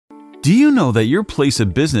Do you know that your place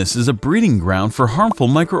of business is a breeding ground for harmful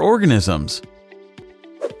microorganisms?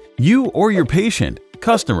 You or your patient,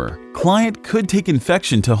 customer, client could take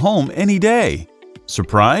infection to home any day.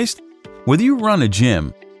 Surprised? Whether you run a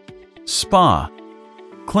gym, spa,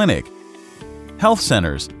 clinic, health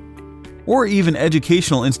centers, or even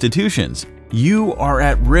educational institutions, you are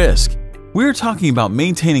at risk. We're talking about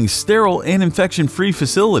maintaining sterile and infection-free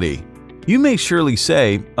facility. You may surely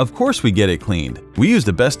say, of course we get it cleaned. We use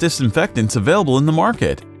the best disinfectants available in the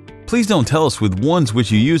market. Please don't tell us with ones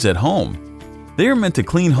which you use at home. They are meant to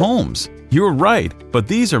clean homes. You're right, but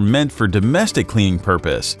these are meant for domestic cleaning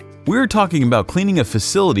purpose. We're talking about cleaning a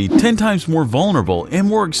facility 10 times more vulnerable and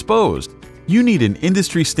more exposed. You need an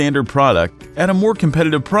industry-standard product at a more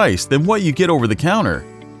competitive price than what you get over the counter.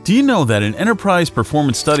 Do you know that an enterprise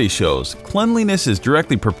performance study shows cleanliness is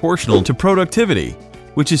directly proportional to productivity,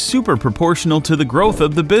 which is super proportional to the growth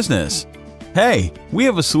of the business? Hey, we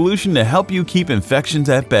have a solution to help you keep infections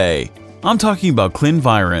at bay. I'm talking about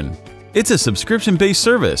Clinviron. It's a subscription-based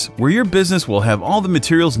service where your business will have all the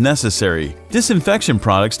materials necessary, disinfection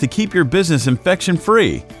products to keep your business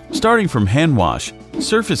infection-free, starting from hand wash,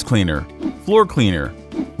 surface cleaner, floor cleaner,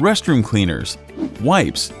 restroom cleaners,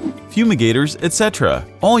 wipes, fumigators, etc.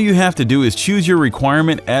 All you have to do is choose your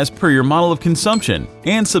requirement as per your model of consumption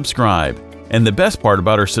and subscribe. And the best part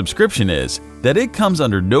about our subscription is that it comes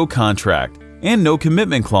under no contract and no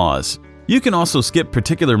commitment clause. You can also skip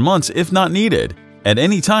particular months if not needed. At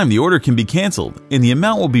any time, the order can be canceled and the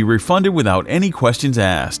amount will be refunded without any questions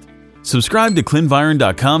asked. Subscribe to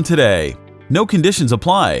Clinviron.com today. No conditions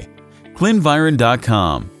apply.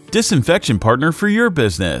 Clinviron.com, disinfection partner for your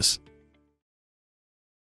business.